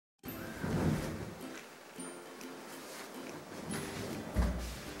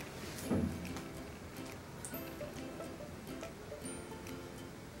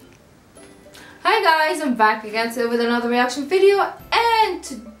Hi guys, I'm back again today with another reaction video, and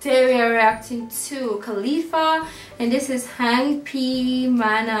today we are reacting to Khalifa, and this is Hang Pi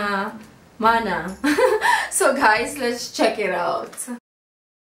Mana. So guys, let's check it out.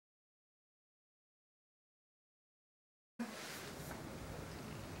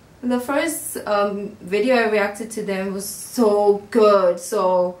 The first video I reacted to them was so good,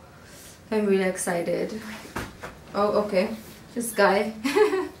 so I'm really excited. Oh, okay, this guy.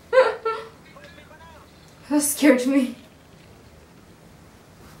 That scared me.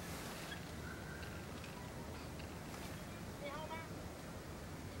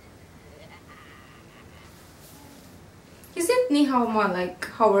 Is it ni hao ma, like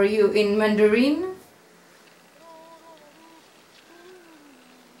how are you in Mandarin?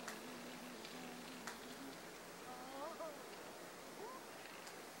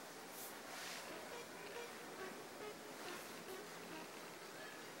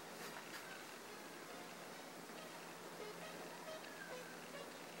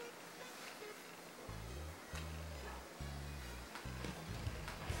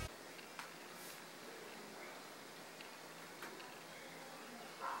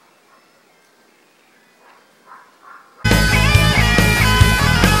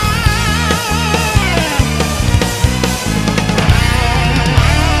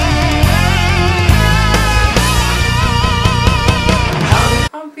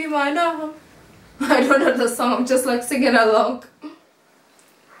 I don't know the song, I'm just like singing along.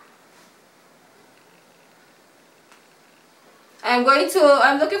 I'm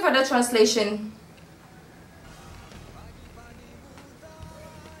looking for the translation.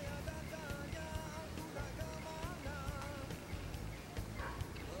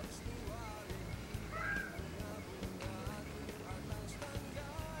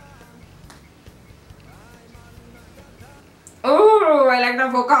 Oh, I like the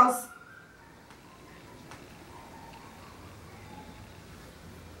vocals.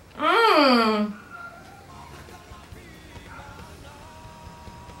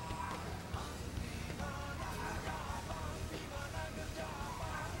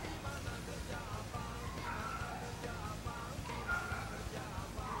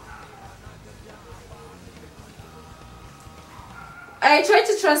 I tried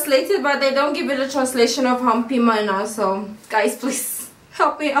to translate it, but they don't give it a translation of Hampi Mana, so guys, please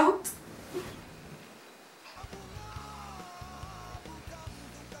help me out.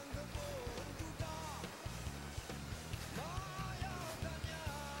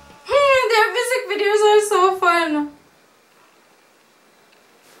 Their music videos are so fun.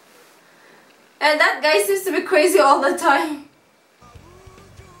 And that guy seems to be crazy all the time.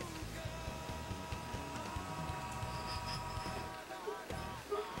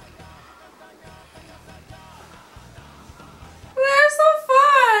 They're so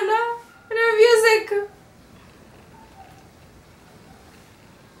fun. Their music.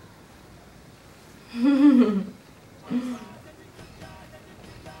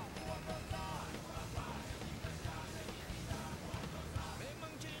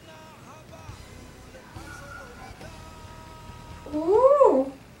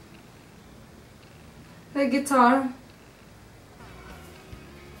 Ooh, the guitar.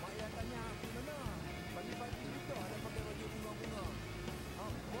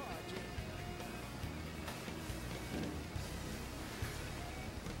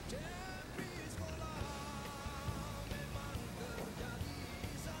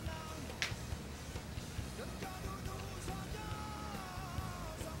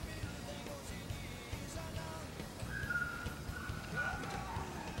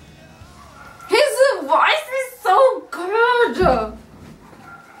 Voice is so good.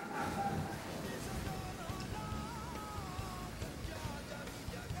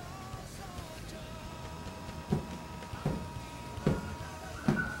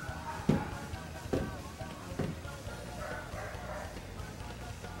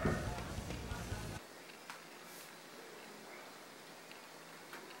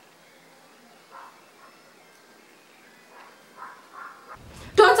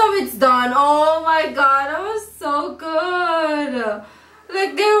 Don't tell me it's done. Oh my god, that was so good.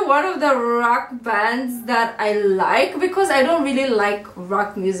 Like, they're one of the rock bands that I like, because I don't really like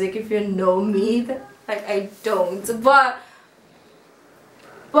rock music, if you know me. Like, I don't, but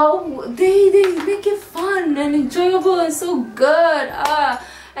they make it fun and enjoyable and so good.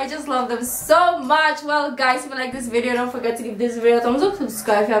 I just love them so much. Well guys, if you like this video, don't forget to give this video a thumbs up,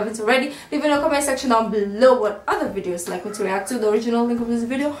 subscribe if you haven't already, leave in the comment section down below what other videos like me to react to. The original link of this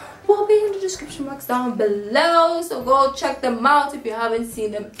video will be in the description box down below, so go check them out if you haven't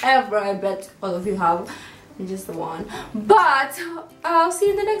seen them ever. I bet all of you have. just the one. But I'll see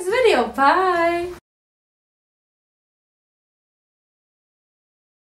you in the next video. Bye.